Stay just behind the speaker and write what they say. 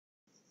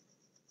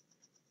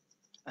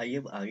आइए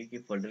अब आगे के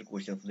फर्दर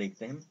क्वेश्चंस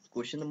देखते हैं।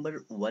 Question number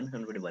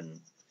 101।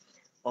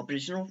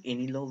 Operation of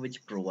any law which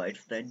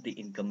provides that the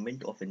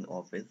incumbent of an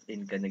office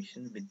in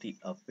connection with the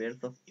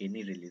affairs of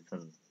any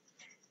religion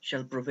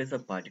shall profess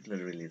a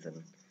particular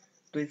religion।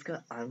 तो इसका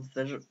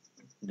answer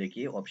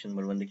देखिए, option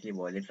number 1 देखिए,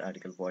 violates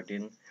article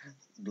 14,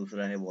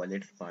 दूसरा है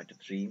violates part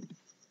 3,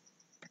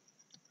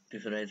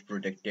 तीसरा है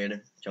protected,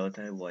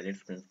 चौथा है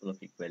वॉयलेट्स प्रिंसिपल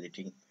ऑफ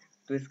इक्वालिटी।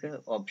 तो इसका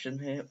ऑप्शन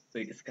है, तो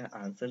इसका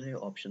आंसर है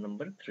option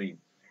number 3,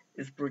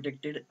 is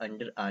protected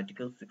under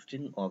article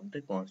 16 of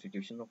the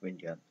constitution of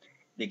India.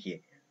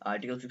 देखिए,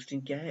 आर्टिकल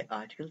 16 क्या है?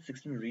 आर्टिकल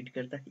 16 रीड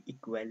करता है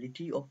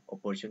equality of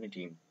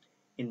opportunity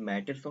in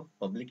matters of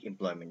public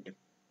employment.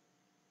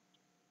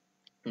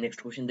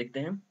 Next question देखते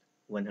हैं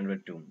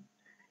 102।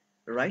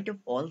 Right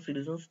of all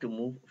citizens to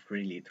move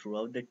freely through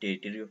out the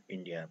territory of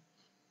India.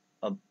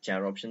 अब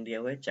चार option दिया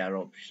हुआ है, चार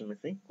ऑप्शन में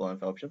से कौन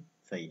सा ऑप्शन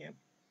सही है?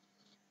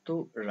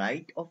 तो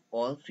right of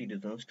all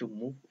citizens to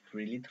move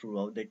freely through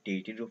out the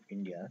territory of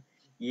India,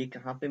 ये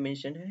कहाँ पे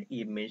मेंशन्ड है?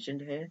 ये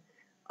मेंशन्ड है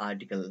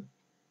आर्टिकल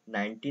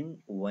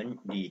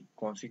 19(1)D,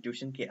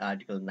 कॉन्स्टिट्यूशन के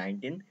article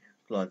 19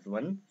 clause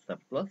 1 sub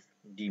clause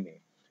D में।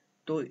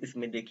 तो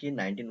इसमें देखिए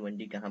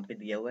 19(1)D कहाँ पे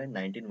दिया हुआ है?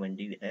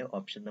 19(1)D है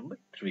ऑप्शन नंबर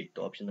 3,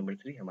 तो ऑप्शन नंबर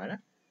 3 हमारा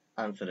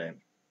आंसर है।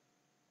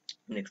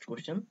 Next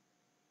question,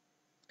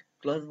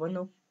 clause 1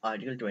 of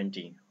article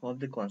 20 of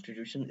the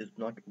constitution is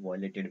not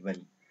violated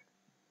when.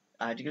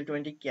 Article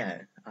 20 क्या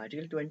है?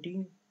 आर्टिकल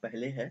 20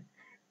 पहले है,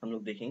 हम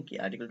लोग देखेंगे कि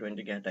आर्टिकल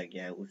 20 कहता है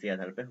क्या है, उसी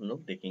आधार पर हम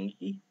लोग देखेंगे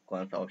कि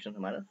कौन सा ऑप्शन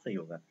हमारा सही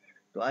होगा।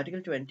 तो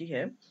आर्टिकल 20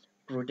 है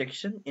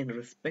protection in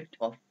respect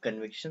of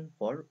conviction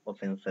for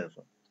offences.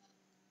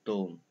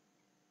 तो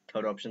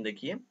थर्ड ऑप्शन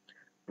देखिए,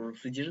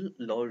 procedural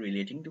law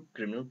relating to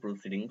criminal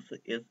proceedings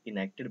is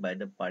enacted by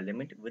the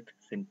parliament with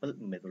simple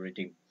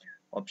majority.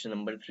 Option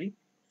number 3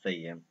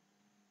 सही है।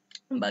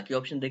 बाकी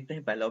ऑप्शन देखते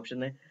हैं। पहला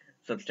ऑप्शन है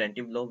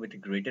substantive law with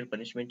greater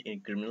punishment in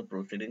criminal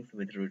proceedings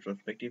with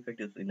retrospective effect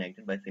is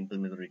enacted by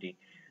simple majority।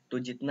 तो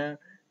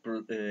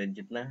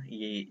जितना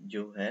ये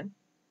जो है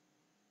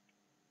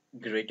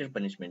ग्रेटर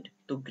पनिशमेंट,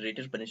 तो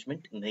ग्रेटर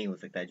पनिशमेंट नहीं हो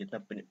सकता है। जितना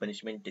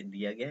पनिशमेंट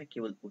दिया गया है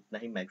केवल उतना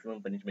ही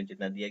मैक्सिमम पनिशमेंट,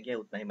 जितना दिया गया है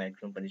उतना ही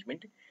मैक्सिमम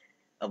पनिशमेंट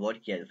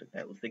अवॉर्ड किया जा सकता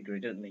है, उससे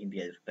ग्रेटर नहीं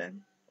दिया जा सकता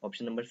है।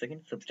 Option number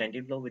second,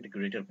 substantive law with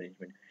greater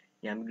punishment,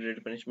 यहाँ भी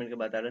ग्रेटर पनिशमेंट की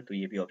बात आ रहा है, तो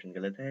ये भी ऑप्शन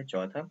गलत है।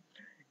 चौथा,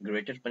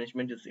 greater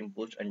punishment is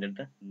imposed under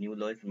the new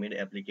law is made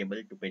applicable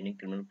to pending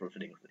criminal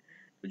proceedings।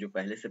 तो जो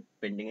पहले से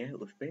पेंडिंग है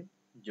उस पे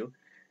जो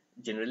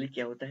जनरली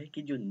क्या होता है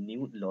कि जो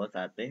न्यू लॉज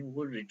आते हैं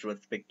वो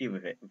रिट्रोस्पेक्टिव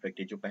है, इफेक्ट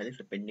है, जो पहले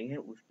से पेंडिंग है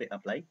उस पे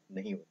अप्लाई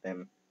नहीं होता है।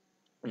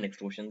 नेक्स्ट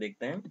क्वेश्चन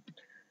देखते हैं,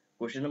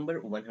 question number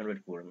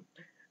 104।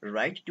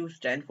 Right to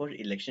stand for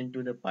election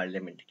to the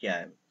parliament क्या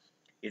है?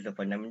 Is a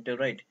fundamental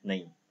right?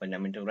 नहीं,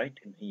 फंडामेंटल राइट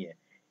नहीं है,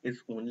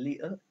 is only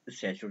a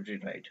statutory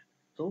right.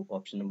 तो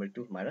ऑप्शन नंबर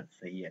 2 हमारा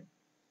सही है।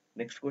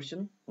 Next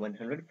question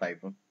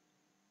 105।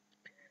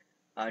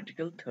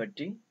 Article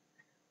 30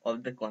 of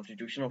the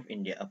constitution of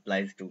India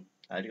applies to.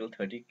 Article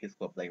 30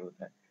 किसको अप्लाई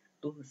होता है?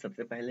 तो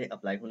सबसे पहले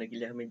अप्लाई होने के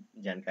लिए हमें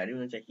जानकारी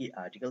होना चाहिए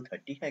आर्टिकल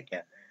 30 है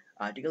क्या।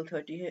 आर्टिकल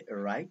 30 है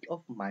right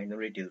of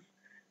minorities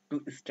to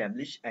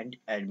establish and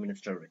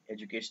administer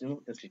educational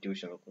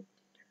institution.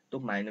 तो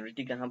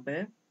माइनॉरिटी कहाँ पे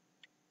है?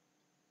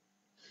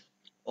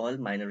 All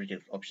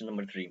minorities, option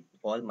number 3,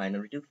 all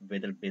minorities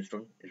whether based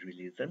on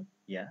religion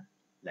या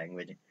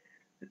लैंग्वेज।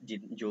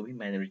 जो भी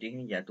माइनॉरिटी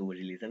है, या तो वो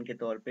रिलीजन के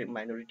तौर पे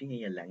माइनॉरिटी है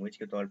या लैंग्वेज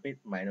के तौर पे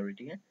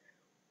माइनॉरिटी है,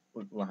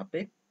 वहां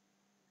पे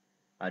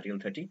आर्टिकल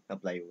 30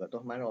 अप्लाई होगा। तो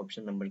हमारा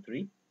ऑप्शन नंबर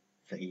 3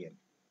 सही है।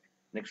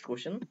 Next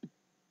question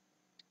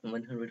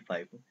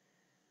 105।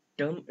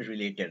 Term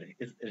रिलेटर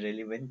is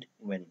relevant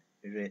when.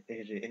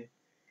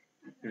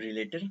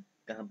 रिलेटर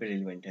कहाँ पे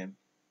रेलिवेंट है?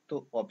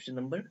 तो option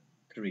number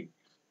 3,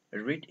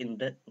 writ in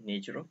the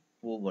nature of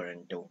वो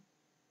वारंटो।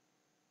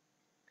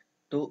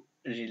 तो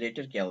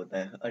रिलेटर क्या होता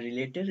है? अ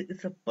रिलेटर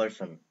is a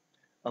person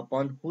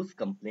upon whose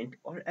complaint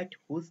or at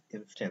whose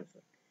instance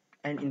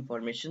an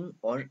information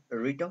or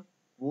writ of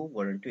quo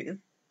warranto is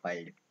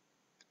filed।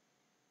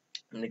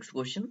 Next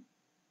question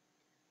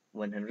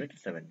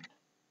 107।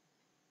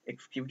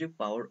 Executive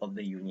power of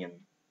the union।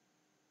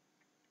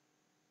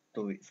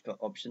 तो इसका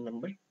option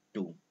number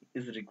 2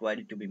 is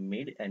required to be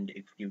made and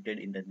executed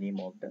in the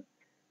name of the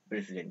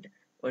president।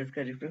 और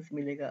इसका reference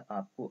मिलेगा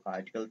आपको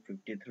article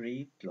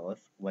 53 clause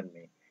 1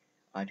 में।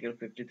 Article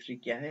 53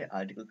 क्या है?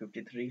 Article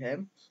 53 है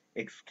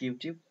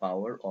executive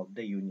power of the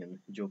union.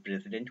 जो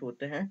प्रेसिडेंट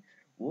होते हैं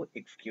वो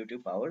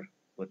एक्सिक्यूटिव पावर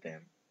होते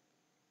हैं।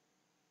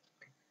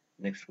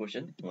 Next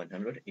question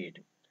 108।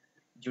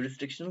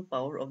 Jurisdictional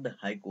power of the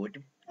high court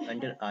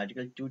under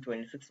article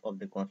 226 of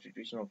the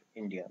constitution of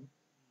India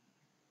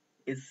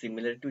is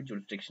similar to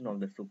jurisdiction of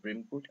the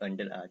supreme court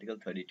under article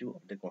 32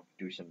 of the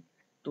constitution.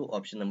 तो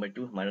option number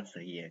 2 हमारा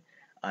सही है।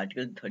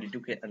 Article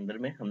 32 के अंदर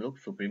में हम लोग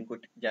supreme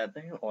court जाते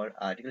हैं और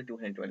आर्टिकल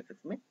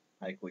 226 में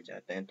हाई कोर्ट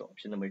जाते हैं। तो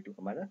ऑप्शन नंबर 2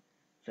 हमारा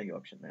सही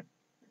ऑप्शन है।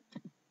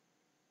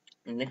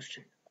 Next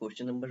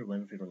question number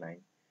 109।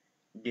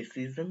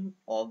 Decision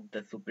of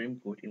the Supreme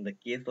Court in the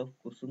case of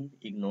Kusum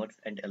Ignores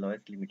and Alloys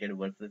Limited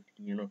versus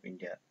Union of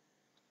India।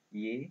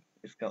 ये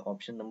इसका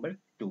ऑप्शन नंबर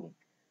 2।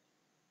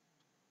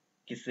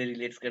 किससे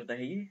रिलेट्स करता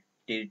है ये?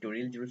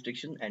 Territorial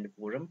jurisdiction and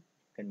forum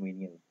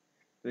convenience.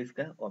 तो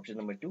इसका ऑप्शन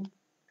नंबर 2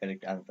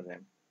 करेक्ट आंसर है।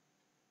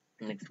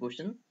 Next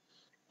question,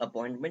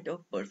 appointment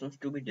of persons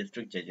to be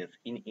district जजेस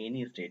in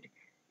any state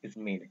is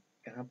made,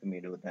 कहाँ पे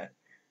मेड होता है?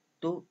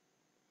 तो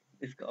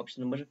इसका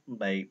option number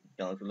by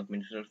council of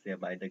ministers या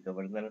by the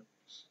governor.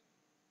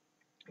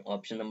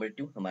 Option number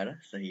 2 हमारा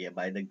सही है,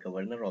 by the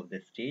governor of the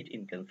state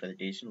in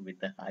consultation with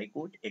the high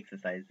court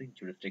exercising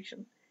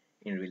jurisdiction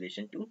in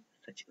relation to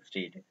such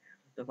state.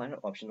 तो हमारा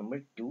ऑप्शन नंबर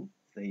 2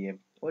 सही है।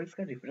 और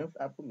इसका रेफरेंस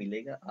आपको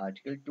मिलेगा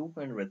आर्टिकल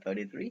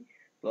 233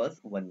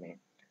 प्लस 1 में।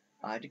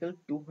 आर्टिकल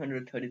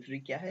 233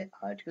 क्या है?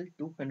 आर्टिकल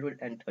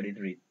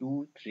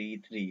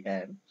 233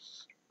 है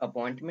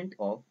अपॉइंटमेंट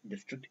ऑफ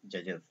डिस्ट्रिक्ट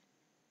जजेस।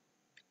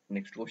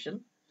 Next question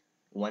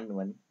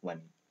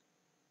 111,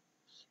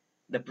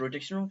 the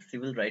Protection of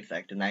Civil Rights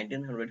Act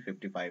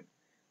 1955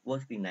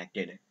 was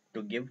enacted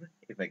to give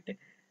effect.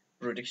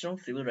 Protection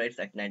of Civil Rights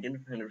Act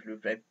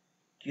 1955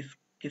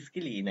 किसके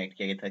लिए इनेक्ट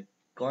किया गया था?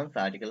 कौन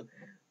सा आर्टिकल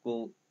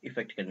को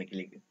इफेक्ट करने के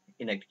लिए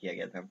इनेक्ट किया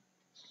गया था?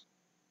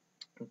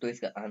 तो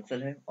इसका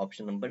आंसर है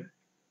ऑप्शन नंबर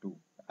 2,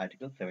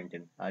 आर्टिकल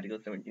 17। आर्टिकल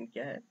 17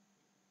 क्या है?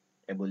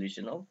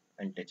 Abolition of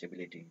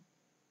untouchability.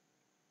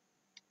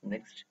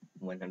 Next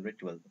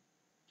 112,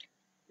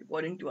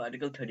 according to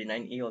Article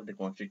 39A of the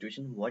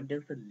Constitution, what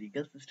does the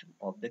legal system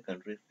of the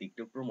country seek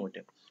to promote?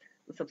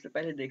 तो सबसे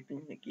पहले देखते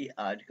हैं कि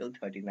आर्टिकल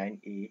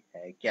 39A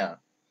है क्या।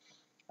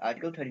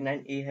 आर्टिकल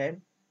 39A है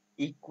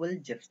equal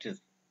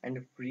justice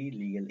and free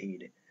legal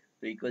aid.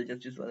 तो इक्वल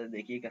जस्टिस वाला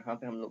देखिए कहाँ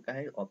पे हम लोग का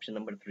है, ऑप्शन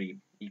नंबर 3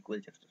 इक्वल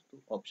जस्टिस।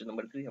 तो ऑप्शन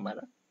नंबर 3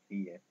 हमारा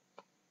सी है।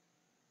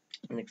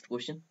 Next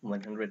question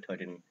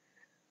 113,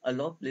 a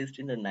law placed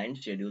in the 9th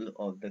schedule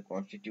of the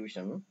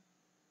Constitution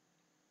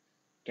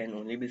can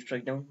only be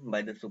struck down by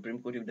the Supreme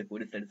Court if the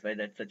court is satisfied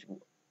that such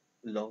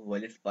law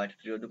violates Part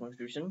 3 of the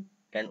Constitution.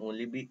 Can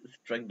only be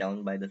struck down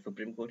by the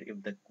Supreme Court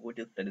if the court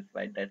is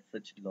satisfied that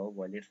such law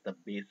violates the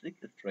basic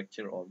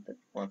structure of the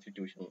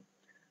Constitution.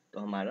 तो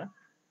हमारा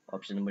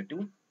option number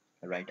 2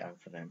 right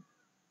answer है।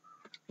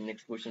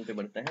 Next question पे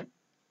बढ़ते हैं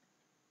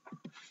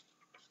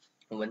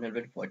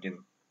 114,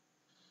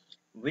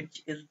 which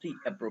is the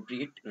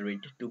appropriate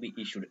writ to be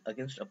issued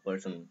against a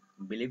person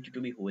believed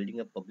to be holding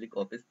a public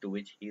office to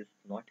which he is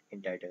not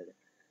entitled?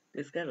 तो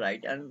इसका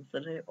right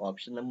answer है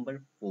option number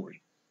 4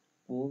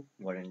 को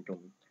वारंटुम।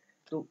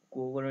 तो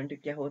को वारंट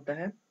क्या होता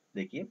है?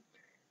 देखिए,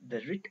 द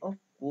रिट ऑफ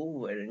को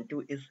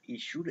वारंटू is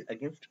issued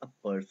against a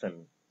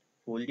person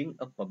holding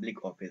a public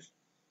office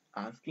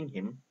asking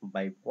him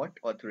by what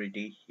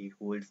authority he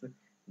holds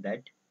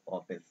that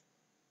office.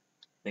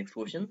 Next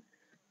question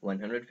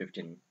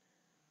 115,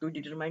 to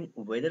determine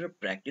whether a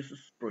practice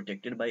is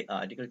protected by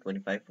Article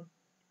 25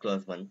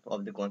 Clause 1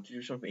 of the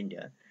Constitution of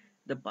India,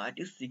 the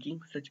party seeking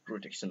such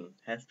protection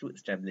has to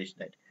establish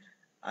that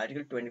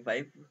Article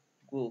 25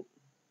 को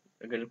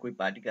अगर कोई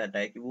party कहता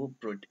है कि वो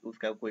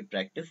उसका कोई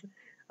practice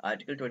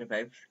article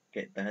 25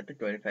 के तहत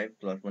 25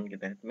 क्लॉज 1 के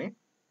तहत में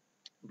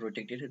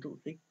प्रोटेक्टेड है, तो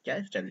उसे क्या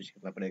एस्टेब्लिश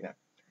करना पड़ेगा?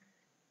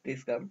 तो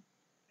इसका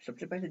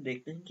सबसे पहले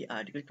देखते हैं कि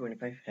आर्टिकल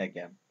 25 है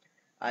क्या।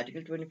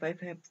 आर्टिकल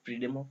 25 है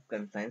freedom of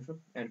conscience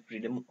and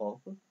freedom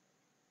of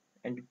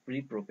and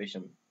free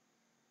profession,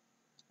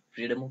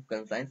 freedom of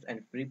conscience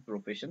and free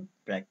profession,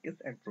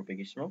 practice and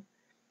propagation of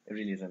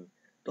religion.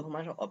 तो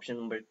हमारा option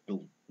number 2,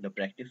 the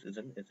practice is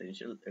an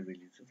essential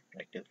religious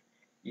practice,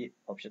 ये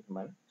option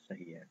हमारा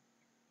सही है।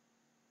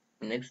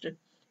 Next,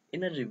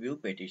 in a review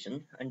petition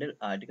under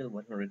Article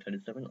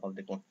 137 of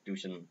the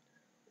Constitution,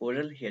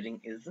 oral hearing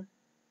is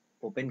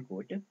open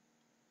court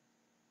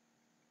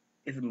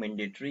is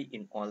mandatory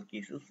in all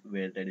cases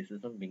where the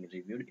decision being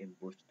reviewed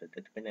imposed the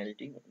death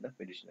penalty on the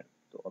petitioner।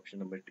 तो option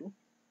number 2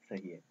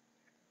 सही है।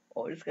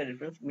 और इसका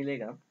reference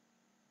मिलेगा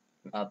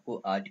आपको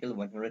article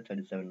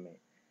 137 में।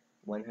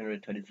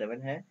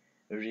 137 है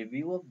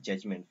review of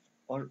judgements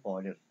और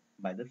orders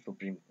by the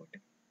supreme court.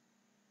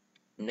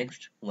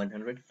 Next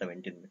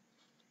 117 में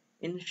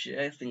in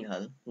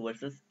Singhal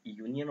versus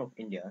Union of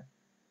India,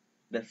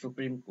 the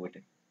Supreme Court।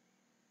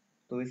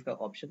 तो इसका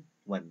option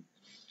 1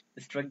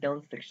 struck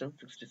down section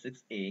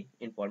 66A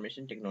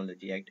Information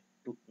Technology Act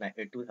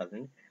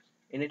 2000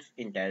 in its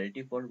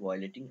entirety for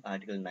violating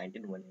Article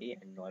 19(1)A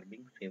and not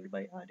being saved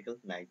by Article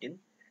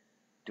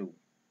 19(2)।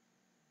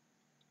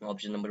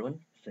 Option number 1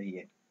 सही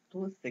है। तो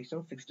section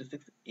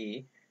 66A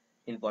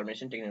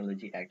information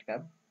technology act का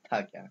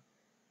था क्या?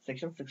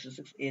 Section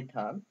 66A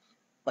था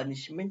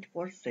punishment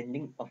for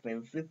sending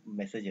offensive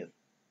messages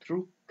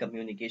through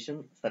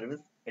communication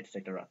service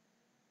etc.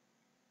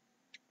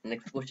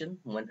 Next question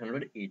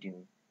 118,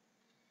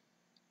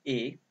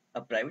 a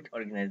private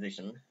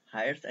organization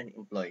hires an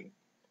employee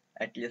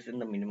at less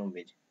than the minimum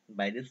wage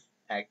by this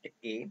act,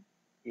 a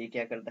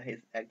क्या करता है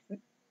इस act से?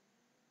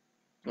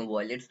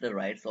 violates the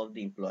rights of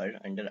the employer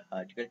under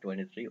article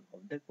 23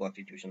 of the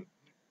constitution।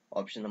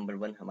 Option number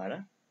 1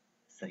 हमारा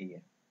सही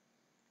है।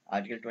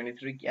 Article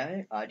 23 क्या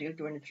है? Article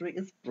 23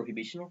 is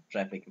prohibition of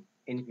trafficking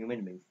in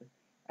human beings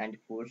and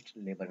forced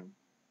labor।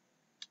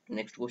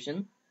 Next question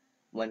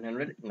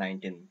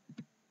 119.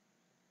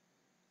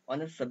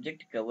 On a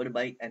subject covered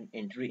by an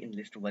entry in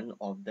list 1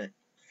 of the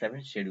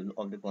 7th schedule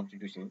of the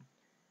Constitution,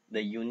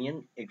 the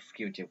Union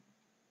Executive,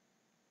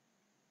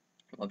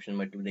 option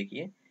number 2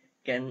 देखिए,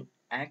 can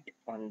act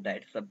on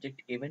that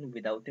subject even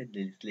without a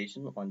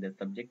legislation on the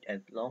subject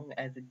as long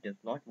as it does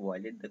not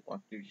violate the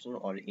Constitution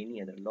or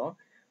any other law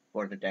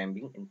for the time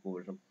being in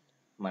force.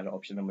 हमारा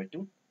option number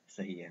 2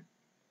 सही है.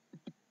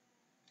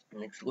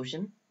 Next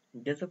question.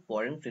 Does a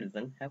foreign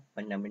citizen have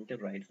fundamental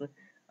rights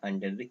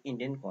under the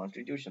Indian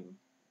Constitution?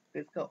 तो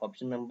इसका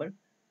option number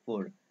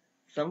 4.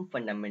 Some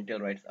fundamental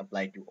rights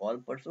apply to all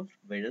persons,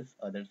 whereas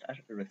others are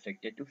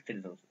restricted to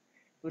citizens.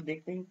 तो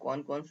देखते हैं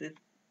कौन कौन से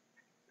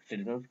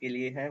सिटीजन्स के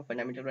लिए हैं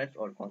फंडामेंटल राइट्स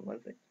और कौन कौन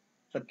से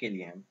सबके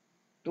लिए हैं.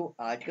 तो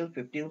आर्टिकल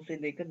 15 से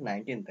लेकर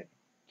 19 तक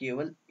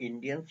केवल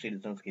इंडियन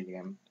सिटीजन्स के लिए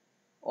हैं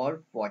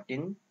और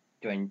 14,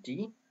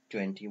 20,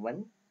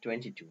 21,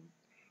 22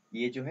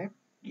 ये जो है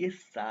ये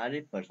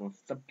सारे पर्सन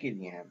सबके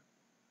लिए हैं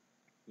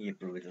ये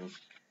प्रोविजंस.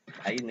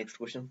 आइए नेक्स्ट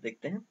क्वेश्चन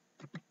देखते हैं.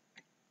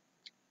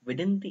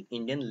 Within the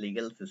Indian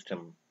legal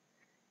system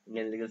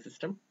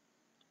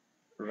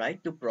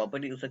right to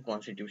property is a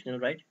constitutional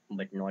right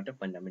but not a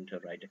fundamental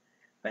right.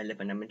 पहले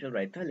फंडामेंटल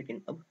राइट था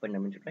लेकिन अब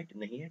फंडामेंटल राइट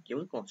नहीं है,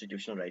 केवल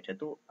कॉन्स्टिट्यूशनल राइट है.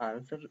 तो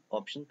आंसर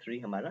ऑप्शन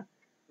 3 हमारा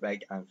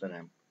राइट आंसर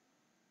है.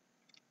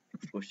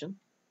 Question.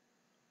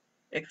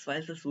 X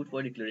files a suit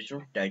for declaration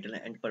of title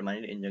and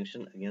permanent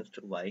injunction against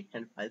Y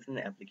and files an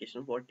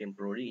application for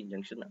temporary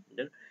injunction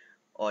under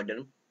Order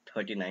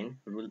 39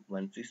 Rule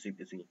 1C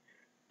CPC.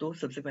 तो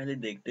सबसे पहले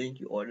देखते हैं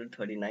कि Order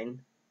 39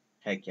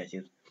 है क्या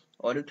चीज.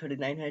 Order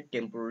 39 है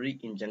temporary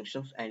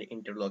injunctions and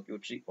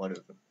interlocutory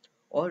orders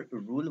और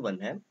Rule 1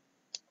 है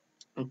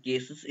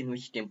cases in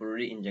which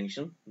temporary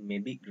injunction may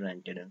be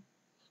granted.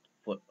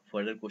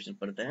 Further question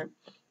पढ़ते हैं.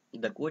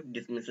 The court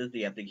dismisses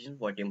the application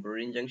for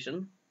temporary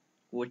injunction.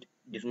 Court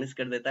dismiss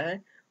कर देता है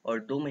और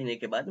 2 महीने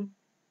के बाद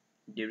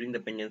during the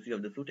pendency of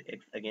the suit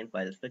x again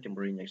files the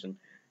temporary injunction.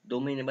 2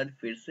 महीने बाद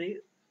फिर से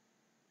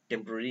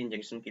टेम्पोररी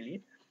इंजंक्शन के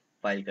लिए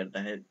फाइल करता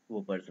है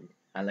वो पर्सन,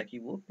 हालांकि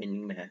वो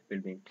पेंडिंग में है फिर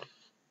भी.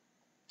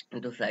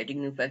 तो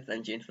sighting new facts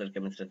and change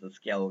circumstances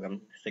क्या होगा.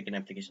 सेकंड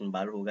एप्लीकेशन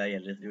बार होगा या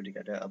रेस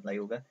जुडिकाटा अप्लाई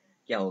होगा,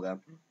 क्या होगा.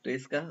 तो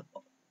इसका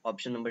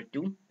option number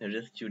 2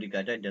 race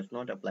judicata does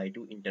not apply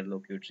to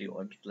इंटरलोक्यूटरी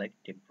orders like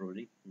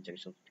temporary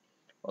injunction.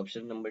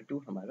 Option number 2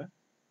 हमारा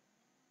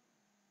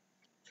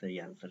सही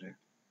आंसर है.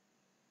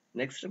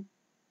 Next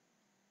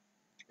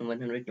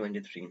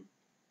 123.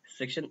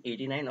 Section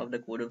 89 of the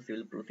Code of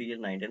Civil Procedure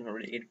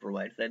 1908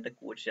 provides that the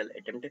court shall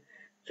attempt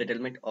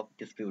settlement of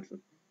disputes.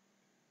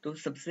 तो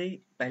सबसे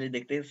पहले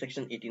देखते हैं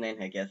section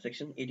 89 है क्या.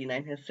 सेक्शन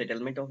 89 है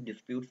settlement of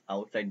disputes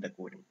outside the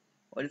court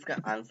और इसका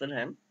आंसर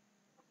है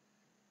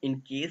in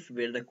case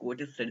where the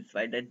court is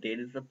satisfied that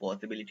there is a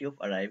possibility of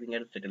arriving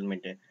at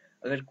settlement.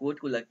 अगर कोर्ट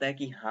को लगता है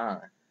कि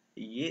हाँ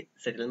ये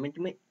सेटलमेंट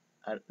में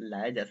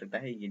लाया जा सकता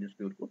है ये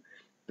डिस्प्यूट को,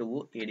 तो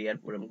वो एडीआर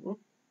फोरम को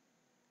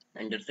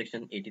अंडर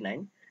सेक्शन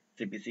 89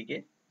 सीपीसी के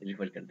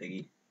रिफर कर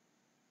देगी.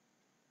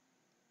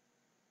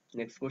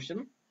 Next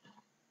question.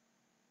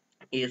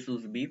 A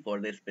sues B for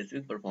the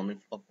specific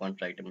performance of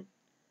contract.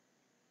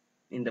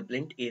 In the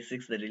plaint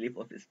A6 the relief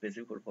of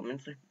specific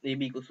performance. A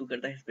B को सू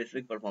करता है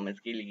स्पेसिफिक परफॉर्मेंस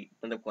के लिए,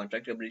 मतलब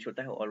कॉन्ट्रैक्ट का ब्रीच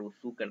होता है और वो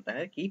सू करता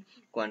है कि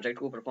कॉन्ट्रैक्ट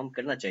को परफॉर्म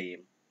करना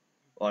चाहिए.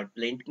 और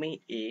प्लेंट में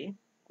A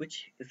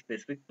कुछ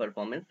स्पेसिफिक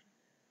परफॉर्मेंस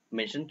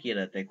मेंशन किया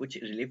रहता है, कुछ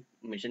रिलीफ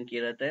मेंशन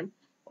किया रहता है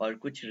और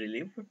कुछ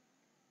रिलीफ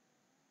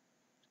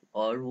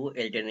और वो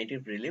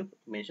अल्टरनेटिव रिलीफ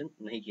मेंशन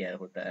नहीं किया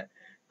होता है.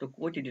 तो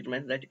court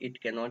determines that it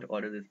can not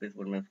order the specific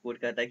performance.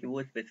 Court कहता है कि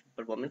वो स्पेसिफिक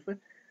परफॉर्मेंस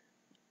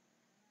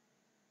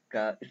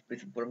का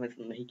स्पेसिफिक परफॉर्मेंस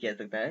नहीं किया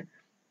सकता है.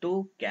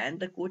 तो can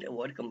the court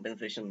award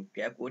compensation,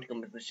 क्या कोर्ट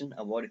कंपेंसेशन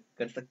अवॉर्ड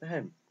कर सकता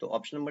है. तो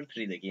ऑप्शन नंबर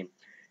 3 देखिए.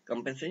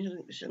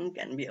 Compensation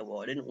can be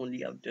awarded only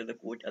after the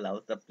court allows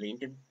the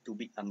plaintiff to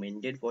be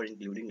amended for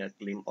including a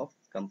claim of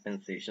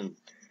compensation.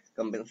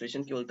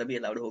 Compensation केवल तभी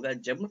allowed होगा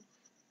जब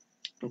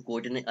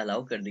कोर्ट ने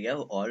अलाउ कर दिया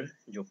और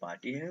जो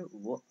पार्टी है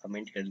वो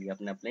अमेंड कर लिया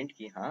अपना प्लेंट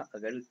कि हाँ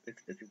अगर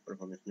स्पेसिफिक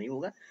परफॉर्मेंस नहीं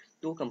होगा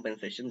तो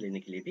कंपेंसेशन लेने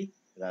के लिए भी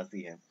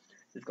राजी है.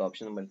 इसका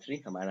ऑप्शन नंबर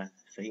 3 हमारा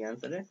सही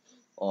आंसर है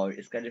और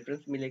इसका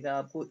रेफरेंस मिलेगा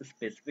आपको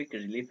स्पेसिफिक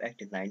रिलीफ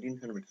एक्ट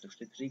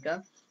 1963 का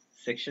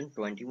सेक्शन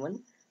 21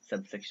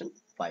 सबसेक्शन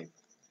 5.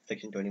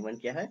 सेक्शन 21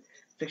 क्या है.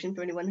 सेक्शन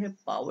 21 है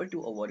power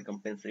to award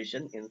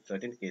compensation in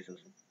certain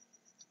cases.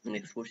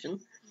 Next question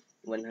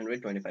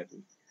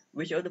 125.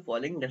 Which of the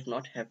following does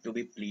not have to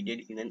be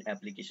pleaded in an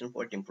application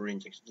for temporary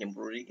injection.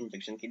 temporary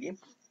injection के लिए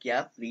क्या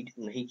plead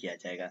नहीं किया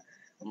जाएगा.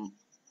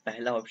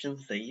 पहला ऑप्शन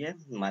सही है.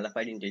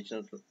 मालाफाइड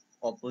इंटेंशन,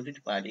 ऑपोजिट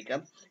पार्टी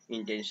का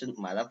इंटेंशन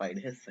मालाफाइड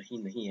है, सही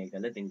नहीं है,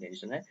 गलत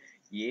इंटेंशन है,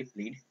 ये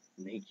प्लीड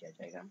नहीं किया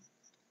जाएगा.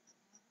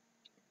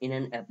 In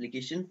an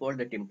application for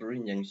the temporary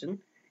injunction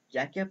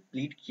क्या क्या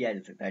प्लीड किया जा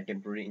सकता है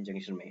टेम्पोररी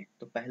इंजंक्शन में.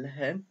 तो पहला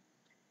है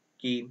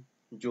कि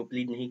जो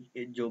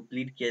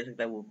प्लीड किया जा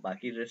सकता है वो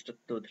बाकी रेस्ट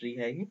तो 3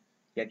 है ही.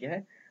 क्या क्या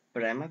है.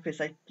 Prima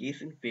facie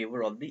case in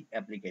favour of the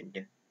applicant.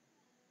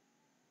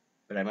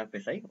 Prima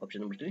facie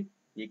option number 3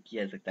 ये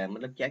किया जा सकता है,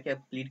 मतलब क्या क्या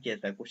प्लीड किया जा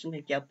सकता है, क्वेश्चन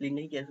है क्या प्लीड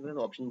नहीं किया जा सकता, तो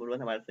ऑप्शन नंबर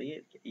वन हमारा सही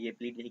है, ये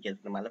प्लीड नहीं किया जा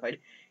सकता, मालाफाइड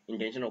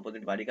इंटेंशन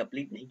ऑपोजिट पार्टी का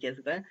प्लीड नहीं किया जा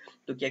सकता है।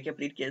 तो क्या क्या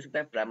प्लीड किया जा सकता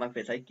है, प्रामा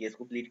फेसाई केस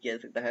को प्लीड किया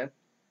जा सकता है,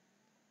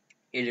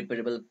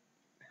 irreparable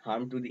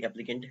harm to the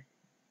applicant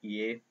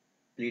ये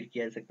प्लीड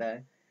किया जा सकता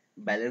है,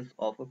 balance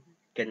of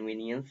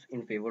convenience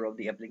in favour of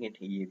the applicant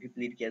ये भी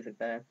प्लीड किया जा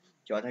सकता है।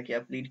 चौथा क्या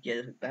प्लीड किया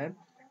जा सकता है,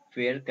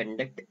 fair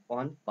conduct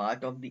on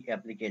part of the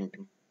applicant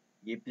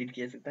ये प्लीड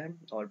किया जा सकता है।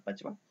 और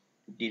पांचवा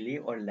डिले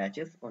और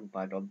latches on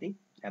part of the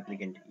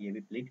applicant ये भी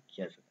प्लीड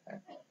किया जा सकता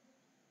है।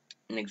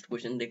 नेक्स्ट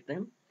क्वेश्चन देखते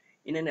हैं,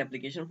 in an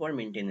application for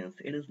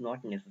maintenance it is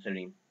not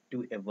necessary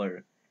to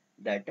ever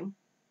that,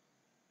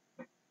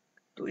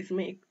 तो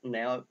इसमें एक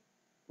नया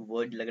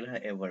वर्ड लग रहा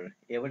है एवर।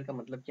 एवर का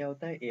मतलब क्या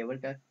होता है, एवर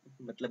का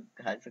मतलब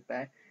कहा जा सकता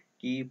है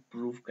कि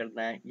प्रूफ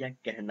करना या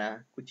कहना,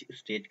 कुछ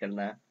स्टेट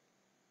करना।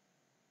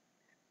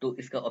 तो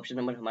इसका ऑप्शन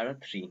नंबर हमारा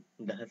three,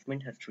 the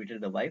husband has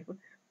treated the wife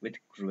with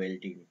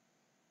cruelty,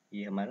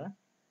 ये हमारा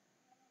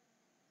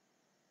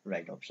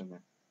राइट ऑप्शन है,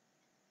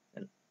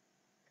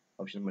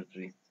 ऑप्शन नंबर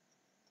थ्री।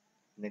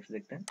 नेक्स्ट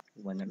देखते हैं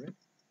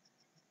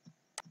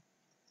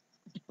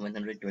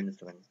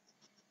 127,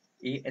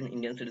 A an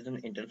Indian citizen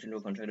enters into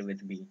a contract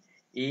with B,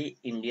 A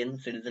Indian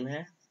citizen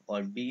है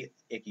और बी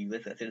एक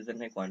US का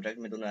सिटीजन है, कॉन्ट्रैक्ट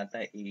में दोनों आता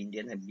है, ए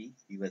इंडियन है बी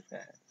यूएस का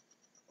है,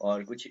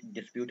 और कुछ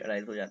डिस्प्यूट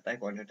अराइज हो जाता है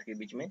कॉन्ट्रैक्ट के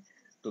बीच में,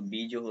 तो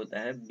बी जो होता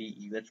है बी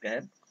यूएस का है,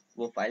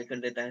 वो फाइल कर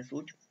देता है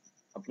सूट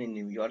अपने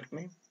न्यूयॉर्क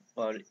में,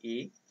 और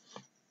ए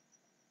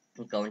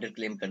काउंटर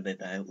क्लेम कर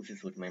देता है उसी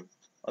सूट में,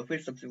 और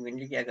फिर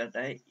सब्सिक्वेंटली क्या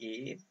करता है,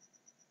 ए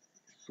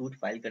सूट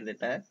फाइल कर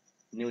देता है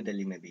न्यू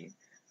दिल्ली में भी।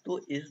 तो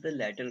is the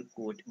letter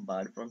court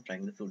bar from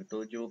trying the suit,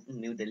 तो जो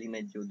न्यू दिल्ली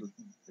में जो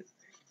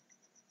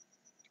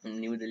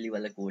न्यू दिल्ली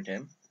वाला कोर्ट है,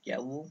 क्या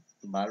वो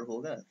बार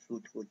होगा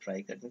सूट को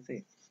ट्राई करने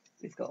से?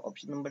 इसका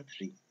ऑप्शन नंबर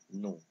थ्री,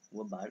 नो,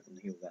 वो बार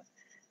नहीं होगा,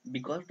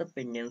 because the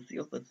pendency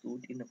of a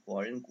suit in a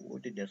foreign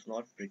court does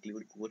not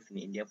preclude courts in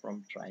India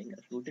from trying a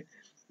suit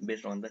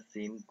based on the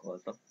same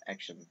cause of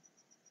action।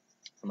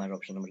 हमारा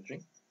option number three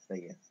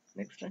सही है।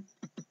 Next है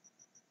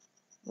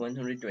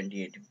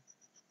 128,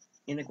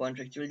 इन a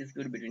contractual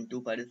dispute between two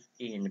parties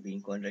A and B,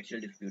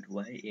 contractual dispute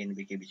हुआ है A and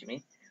B के बीच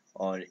में,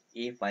 और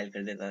ए file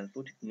कर देता है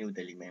सूट न्यू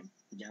दिल्ली में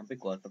जहाँ पे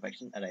कॉज ऑफ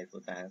एक्शन अराइज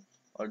होता है,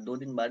 और 2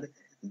 दिन बाद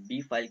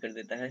बी फाइल कर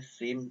देता है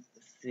सेम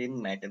सेम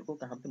मैटर को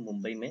कहाँ पे,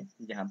 मुंबई में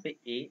जहाँ पे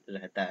ए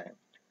रहता है,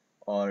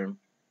 और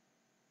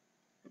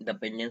the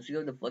pendency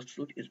of the first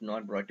suit is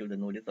not brought to the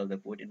notice of the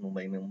court इन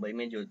मुंबई में, मुंबई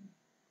में जो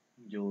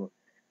जो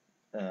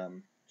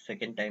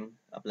सेकेंड टाइम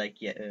अप्लाई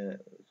किया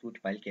सूट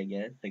फाइल किया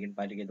गया है सेकेंड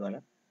पार्टी के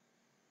द्वारा,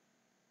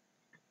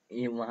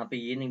 ये वहाँ पे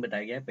ये नहीं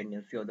बताया गया है,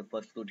 pendency of the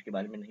first suit के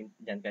बारे में नहीं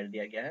जानकारी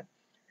दिया गया है।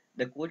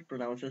 The court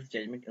pronounces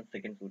judgement in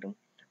second suit,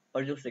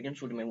 और जो सेकंड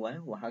सूट में हुआ है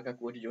वहाँ का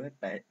कोर्ट जो है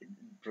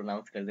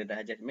प्रोनाउंस कर देता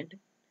है जजमेंट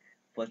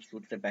फर्स्ट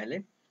सूट से पहले।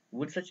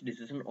 Would such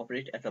decision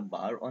operate as a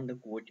bar on the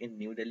court in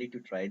new Delhi to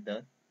try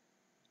the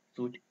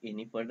suit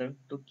any further,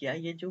 तो क्या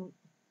ये जो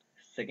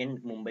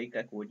सेकंड मुंबई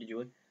का कोर्ट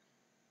जो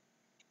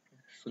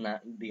सुना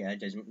दिया है,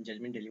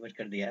 जजमेंट डिलीवर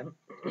कर दिया है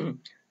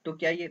तो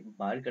क्या ये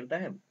बार करता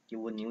है कि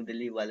वो न्यू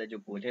दिल्ली वाला जो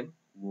कोर्ट है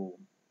वो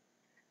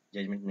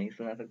जजमेंट नहीं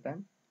सुना सकता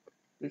है?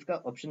 तो इसका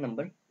ऑप्शन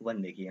नंबर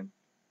वन देखिए,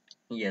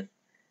 yes,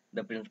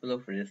 the principle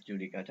of race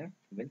judicata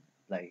will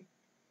apply,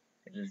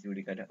 race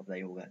judicata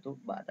apply होगा। तो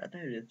बात आता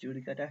है रेस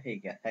जुडिकाटा है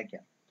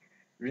क्या?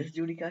 Race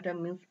judicata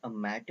means a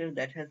matter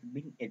that has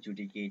been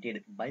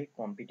एजुडिकेटेड bye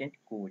competent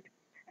court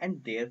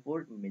and therefore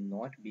may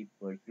not be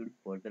pursued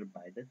further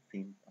by the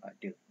same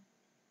parties।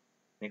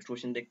 Next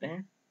question देखते हैं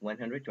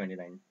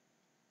 129,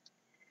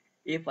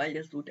 A filed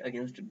a suit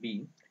against B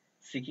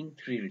seeking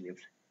three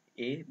reliefs।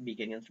 A B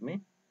के against में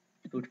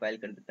suit file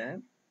कर देता है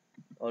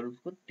और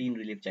उसको 3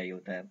 relief चाहिए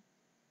होता है।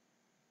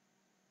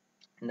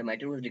 The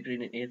matter was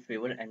decreed in A's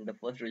favor and the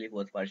first relief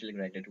was partially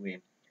granted to A।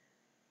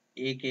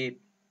 A के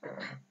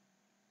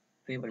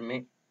फेवर में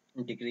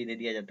डिक्री दे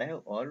दिया जाता है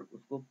और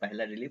उसको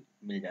पहला रिलीफ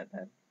मिल जाता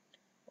है,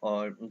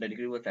 और the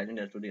decree was silent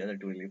as to the other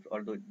 2 relief,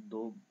 और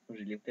दो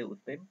रिलीफ थे उस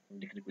पे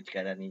डिक्री कुछ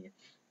कह रहा नहीं है।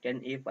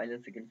 Can a file a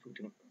second suit,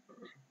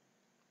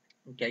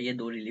 क्या ये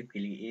 2 रिलीफ के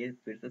लिए ए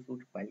फिर से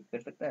सूट फाइल कर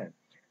सकता है?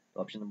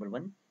 तो option number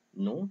one,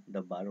 no, the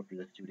bar of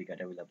race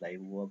judicata will apply,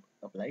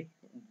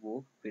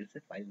 वो फिर से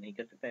फाइल नहीं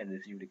कर सकता है,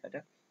 रेस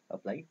जुडिकाटा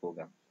अप्लाई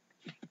होगा।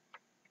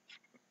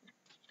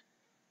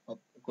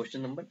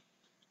 Question number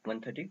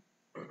 130,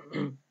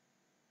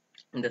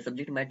 the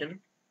subject matter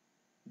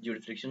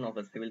jurisdiction of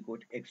a civil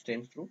court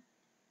extends through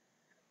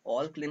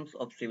all claims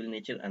of civil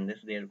nature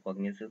unless their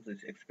cognizance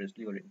is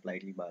expressly or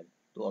impliedly barred।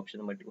 तो option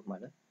number two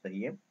हमारा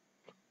सही है,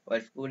 और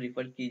इसको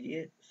refer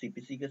कीजिए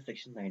CPC का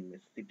section 9 में,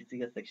 CPC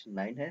का सेक्शन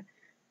 9 है,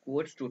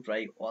 courts to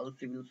try all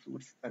civil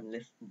suits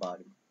unless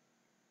barred।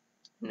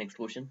 Next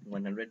question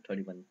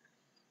 131,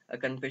 a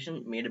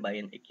confession made by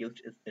an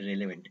accused is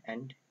relevant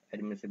and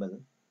admissible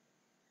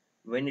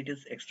when it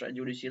is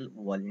extrajudicial,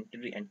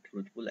 voluntary and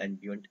truthful and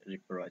beyond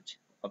reproach।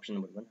 Option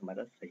number one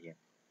हमारा सही है।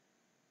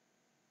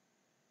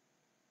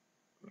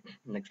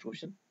 Next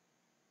question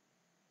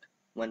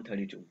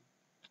 132,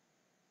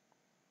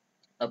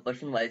 a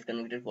person wise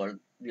convicted for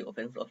the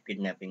offence of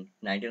kidnapping,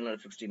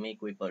 1960 में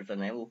कोई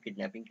person है वो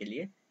kidnapping के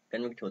लिए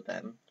convict होता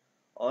है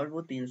और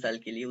वो 3 साल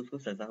के लिए उसको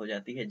सजा हो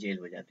जाती है, जेल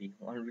हो जाती है।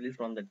 On release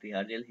from the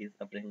Tihar jail he is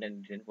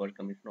अप्रहेंडेड for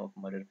commission of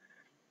murder,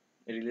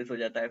 release हो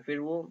जाता है, फिर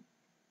वो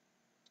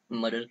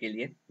मर्डर के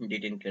लिए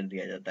डिटेन कर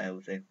दिया जाता है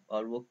उसे,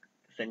 और वो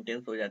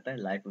सेंटेंस हो जाता है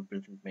लाइफ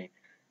इम्प्रिजनमेंट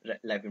में।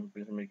 लाइफ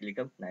इम्प्रिजनमेंट के लिए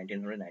कब?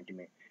 1990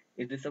 में।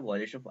 Is this a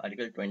violation of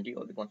article 20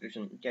 of the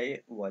constitution? क्या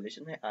ये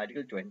वायलेशन है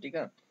आर्टिकल 20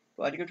 का?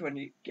 तो आर्टिकल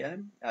 20 क्या है?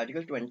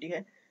 आर्टिकल 20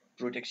 है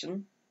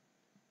protection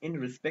in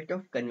respect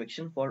of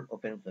conviction for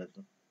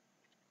offences.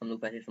 हम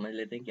लोग पहले समझ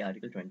लेते हैं कि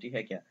आर्टिकल 20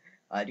 है क्या।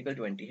 आर्टिकल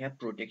 20 है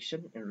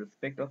protection in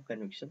respect of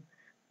conviction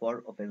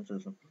for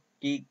offences,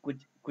 कि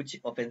कुछ कुछ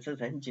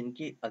ऑफेंसेस हैं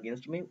जिनके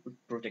अगेंस्ट में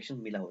प्रोटेक्शन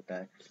मिला होता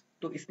है।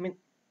 तो इसमें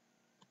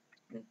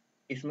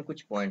इसमें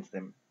कुछ पॉइंट्स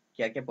हैं।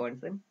 क्या क्या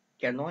पॉइंट्स हैं?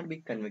 Can not be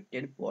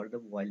convicted for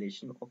the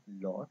violation of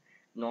law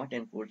not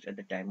enforced at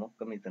the time of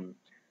commission.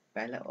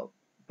 पहला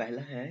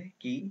पहला है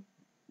कि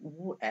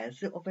वो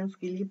ऐसे ऑफेंस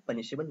के लिए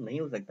पनिशेबल नहीं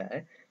हो सकता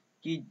है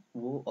कि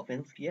वो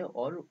ऑफेंस किया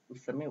और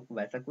उस समय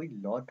वैसा कोई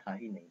लॉ था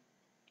ही नहीं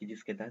कि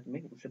जिसके तहत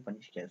में उसे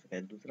पनिश किया जा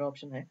सके। दूसरा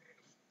ऑप्शन है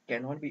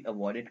cannot be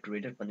awarded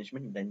greater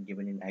punishment than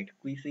given in act।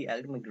 किसी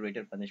एक्ट में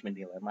ग्रेटर पनिशमेंट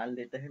दिया हुआ है, मान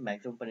लेते हैं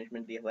मैक्सिमम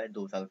पनिशमेंट दिया हुआ है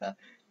 2 साल का,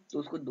 तो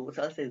उसको 2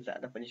 साल से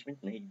ज्यादा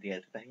पनिशमेंट नहीं दिया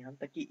जा सकता, यहाँ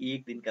तक कि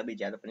एक दिन का भी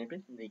ज्यादा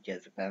पनिशमेंट नहीं किया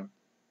जा सकता।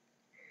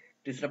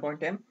 तीसरा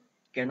पॉइंट है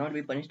cannot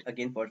be punished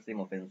again for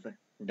same offence.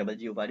 Double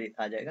जी बार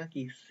आ जाएगा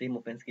कि सेम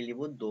ऑफेंस के लिए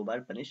वो 2 बार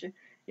पनिश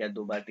या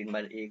 2 बार 3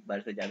 बार, एक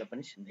बार से ज्यादा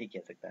पनिश नहीं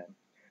किया सकता है।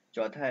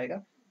 चौथा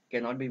आएगा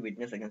cannot be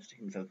witness against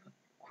himself,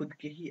 खुद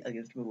के ही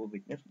अगेंस्ट में वो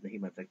विटनेस नहीं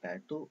बन सकता है।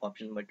 तो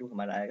ऑप्शन नंबर 2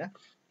 हमारा आएगा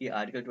कि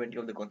article 20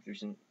 of the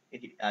constitution,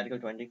 article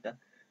 20 का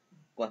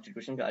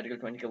कॉन्स्टिट्यूशन का आर्टिकल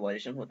 20 का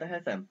वायलेशन होता है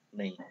ऐसा?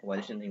 नहीं,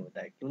 वायलेशन नहीं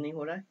होता है। क्यों नहीं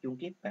हो रहा है?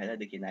 क्योंकि पहला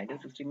देखिए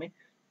 1960 में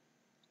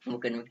वो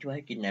कन्विक्ट हुआ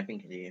है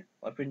किडनैपिंग के लिए,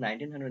 और फिर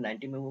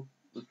 1990 में वो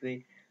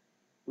उसे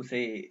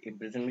उसे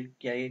इम्प्रिजनमेंट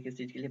किया गया किस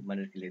चीज के लिए?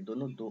 मर्डर के लिए।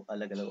 दोनों दो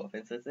अलग अलग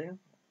ऑफेंसेस हैं,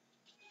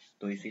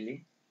 तो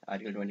इसीलिए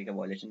आर्टिकल 20 का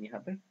वायलेशन यहाँ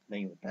पर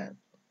नहीं होता है।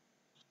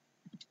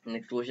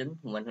 Next question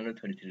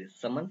 133,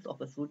 summons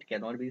of a suit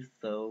cannot be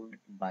served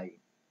bye.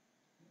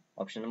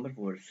 Option number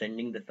 4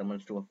 sending the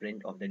summons to a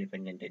friend of the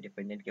defendant,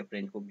 defendant के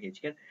फ्रेंड को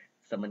भेजकर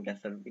समन का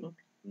सर्विंग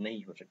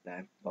नहीं हो सकता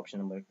है। ऑप्शन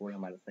नंबर 4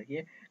 हमारा सही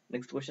है।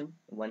 Next question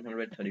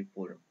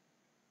 134,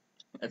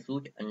 a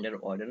suit under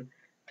order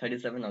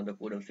 37 of the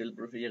code of civil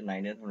procedure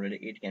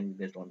 1908 can be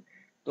based on।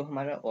 तो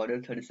हमारा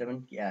ऑर्डर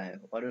 37 क्या है?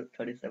 ऑर्डर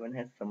 37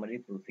 है समरी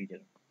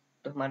प्रोसीजर।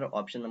 तो हमारा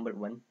ऑप्शन नंबर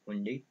 1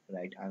 हुंडी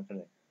राइट आंसर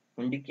है।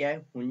 हुंडी क्या है?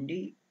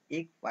 हुंडी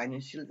एक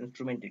फाइनेंशियल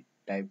इंस्ट्रूमेंट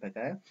टाइप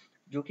का है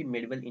जो कि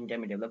मेडिवल इंडिया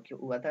में डेवलप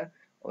हुआ था,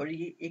 और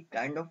ये एक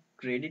काइंड ऑफ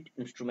क्रेडिट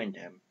इंस्ट्रूमेंट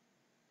है।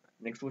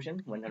 Next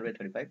question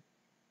 135,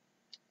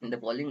 the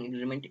following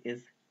agreement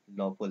is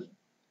lawful.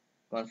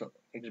 कौन सा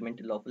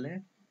एग्रीमेंट लॉफुल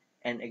है?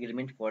 An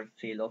agreement for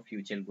sale of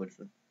future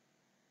goods,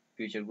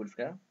 future goods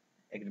का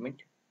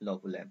एग्रीमेंट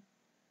लॉफुल है।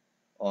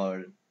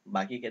 और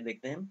बाकी क्या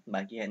देखते हैं?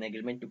 बाकी है an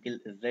agreement to kill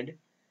Z,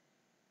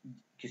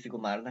 किसी को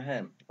मारना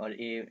है और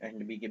ए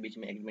एंड बी के बीच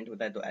में एग्रीमेंट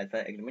होता है, तो ऐसा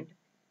एग्रीमेंट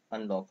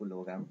अनलॉफुल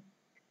होगा।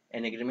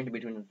 An agreement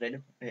between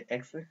Z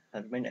ex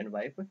husband and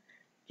wife,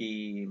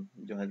 कि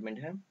जो हस्बैंड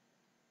है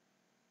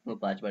वो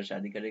 5 बार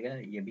शादी करेगा,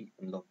 ये भी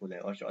अनलॉफुल है।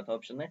 और चौथा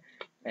ऑप्शन है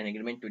an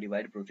agreement to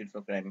divide proceeds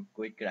of crime,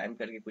 कोई क्राइम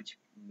करके कुछ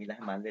मिला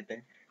है, मान लेते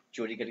हैं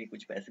चोरी करके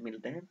कुछ पैसे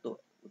मिलते हैं,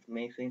 तो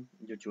उसमें से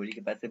जो चोरी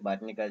के पैसे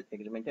बांटने का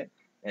एग्रीमेंट है,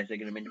 ऐसे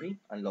एग्रीमेंट भी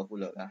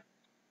अनलॉफुल होगा।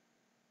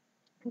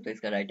 तो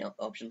इसका राइट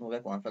ऑप्शन होगा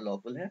कौन सा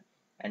लॉफुल है?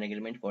 An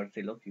agreement for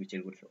sale of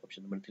future goods,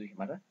 option number 3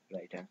 हमारा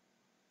राइट है।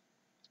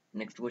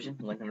 Next question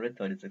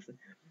 136,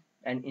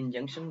 N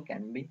injunction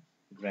can be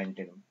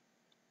granted.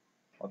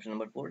 Option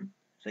number 4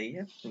 सही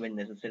है, when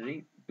necessary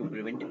to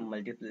prevent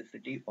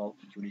multiplicity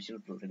of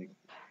judicial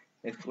proceedings।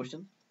 Next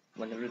question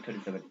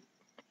 137,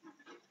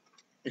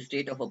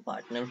 state of a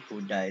partner who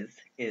dies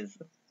is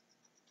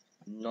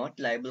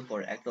not liable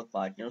for acts of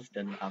partners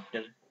done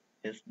after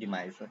his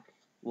demise।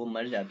 वो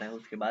मर जाता है,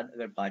 उसके बाद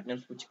अगर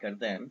partners कुछ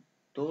करते हैं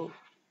तो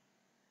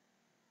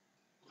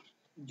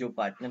जो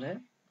पार्टनर है,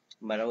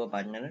 मरा हुआ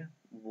पार्टनर है,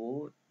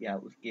 वो या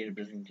उसके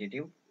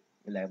रिप्रेजेंटेटिव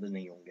लायबल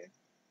नहीं होंगे।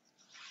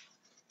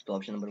 तो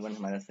ऑप्शन नंबर 1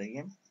 हमारा सही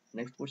है।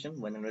 नेक्स्ट क्वेश्चन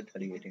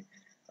 138 है,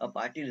 अ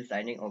पार्टी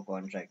रिसाइनिंग और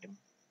कॉन्ट्रैक्ट,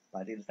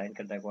 पार्टी रिसाइन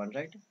करता है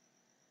contract,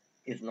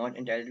 is not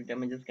entitled to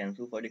damages, can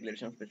sue for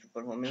declaration of specific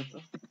performance,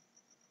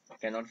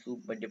 can not Sue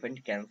but defend,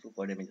 can sue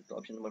for damages। तो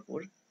option number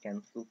 4 can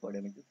sue for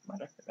damages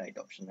हमारा right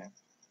option है।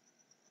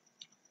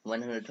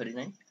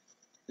 139,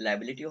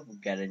 liability of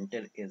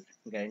guarantor is,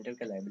 guarantor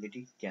का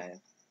liability क्या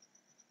है?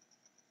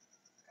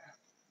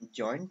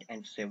 Joint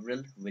and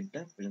several with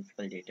the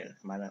principal debtor,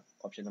 हमारा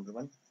option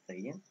number 1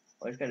 सही है।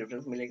 और इसका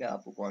रेफरेंस मिलेगा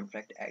आपको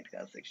कॉन्ट्रैक्ट एक्ट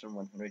का सेक्शन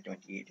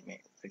 128 में,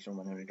 सेक्शन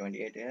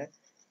 128 है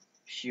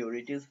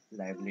sureties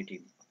liability.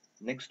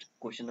 Next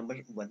question number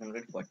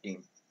 140,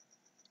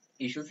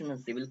 issues in a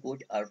civil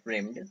court are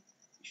framed,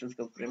 issues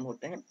कब फ्रेम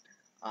होते हैं?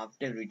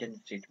 After written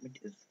statement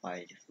is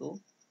filed. सो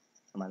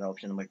हमारा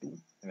ऑप्शन नंबर 2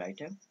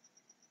 राइट है।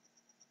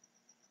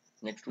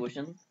 Next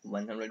question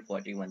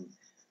 141,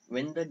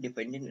 when the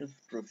defendant is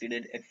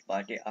proceeded ex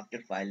parte after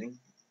filing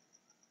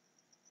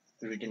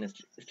written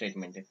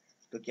statement,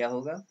 तो क्या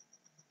होगा?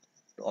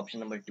 तो option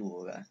number 2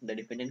 होगा, the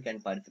defendant can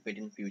participate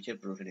in future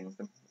proceedings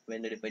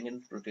when the defendant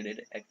is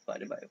proceeded ex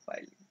parte by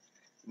filing.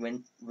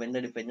 When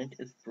the defendant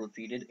is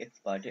proceeded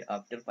ex parte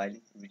after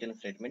filing written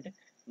statement,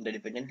 the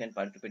defendant can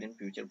participate in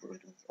future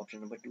proceedings. Option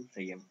number 2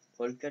 सही है।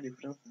 और इसका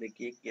difference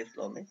देखिए case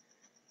law में,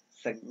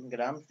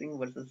 संग्राम Singh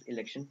versus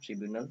election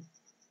tribunal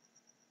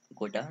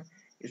Kota,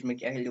 इसमें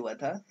क्या held हुआ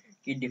था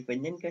कि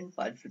defendant can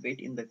participate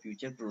in the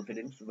future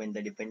proceedings when the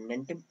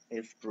defendant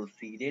is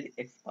proceeded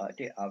x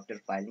Partey after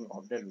filing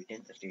of the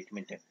written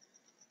statement.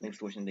 Next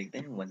question देखते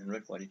हैं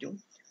 142।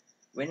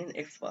 When an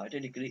x Partey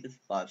decree is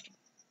passed,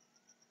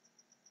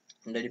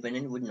 the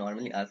defendant would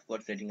normally ask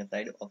for setting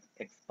aside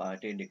of x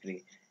Partey decree.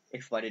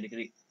 X Partey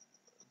decree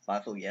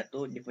pass हो गया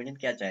तो defendant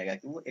क्या चाहेगा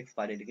कि वो x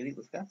Partey decree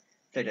उसका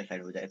सेट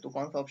असाइड हो जाए। तो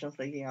कौन सा ऑप्शन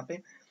सही है यहाँ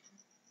पे?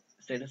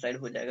 सेट असाइड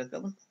हो जाएगा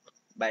कब?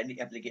 by the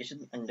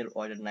application under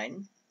order 9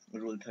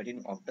 rule 13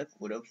 of the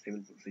code of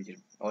civil procedure.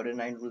 order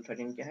 9 rule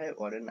 13 क्या है?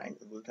 order 9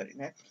 rule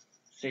 13 है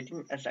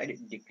setting aside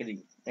decree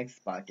ex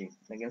parte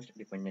against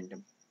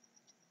defendant.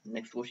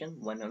 Next question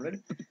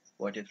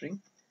 143,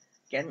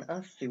 can a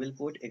civil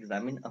court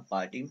examine a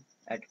party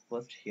at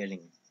first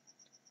hearing?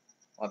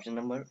 option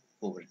number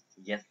 4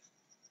 yes,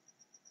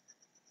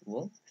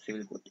 वो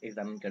civil court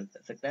examine कर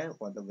सकता है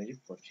for the very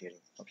first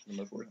hearing. Option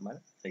number 4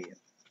 हमारा सही है।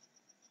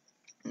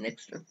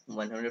 Next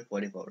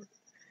 144,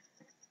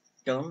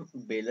 term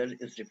baler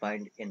is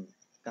defined in,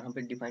 कहाँ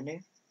पे defined है?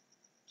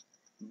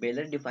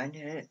 बेलर डिफाइंड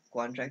है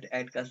कॉन्ट्रैक्ट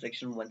एक्ट का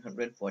सेक्शन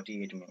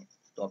 148 में,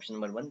 तो ऑप्शन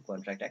नंबर 1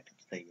 कॉन्ट्रैक्ट एक्ट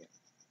सही है।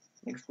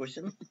 Next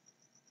question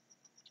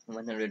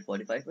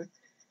 145,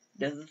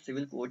 does the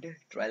civil court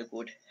trial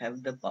court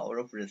have the power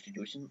of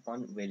restitution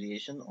on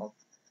variation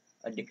of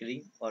a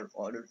decree और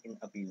ऑर्डर इन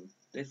अपील?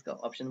 तो इसका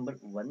ऑप्शन नंबर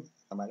 1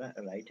 हमारा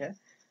राइट है,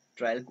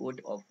 trial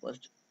court of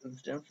first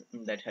instance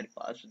that had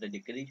passed the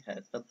decree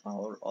has the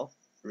power of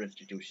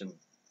restitution.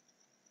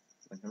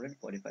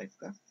 145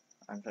 का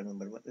answer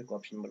number 1,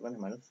 option number 1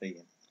 हमारा सही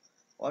है।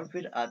 और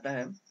फिर आता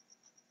है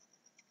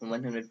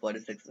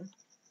 146,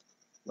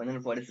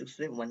 146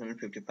 से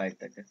 155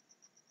 तक है।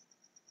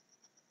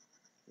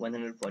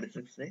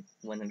 146 से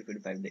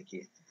 155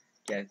 देखिए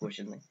क्या है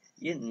क्वेश्चन में,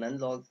 ये नन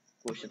लॉ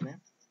क्वेश्चन है,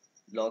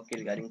 लॉ के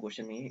रिगार्डिंग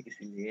क्वेश्चन नहीं है,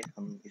 इसीलिए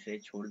हम इसे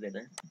छोड़ देते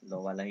हैं,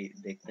 लॉ वाला ही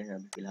देखते हैं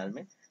अभी फिलहाल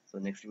में। तो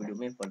नेक्स्ट वीडियो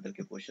में फर्दर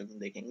के क्वेश्चन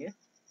देखेंगे,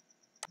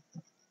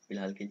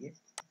 फिलहाल के लिए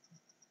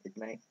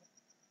इतना ही।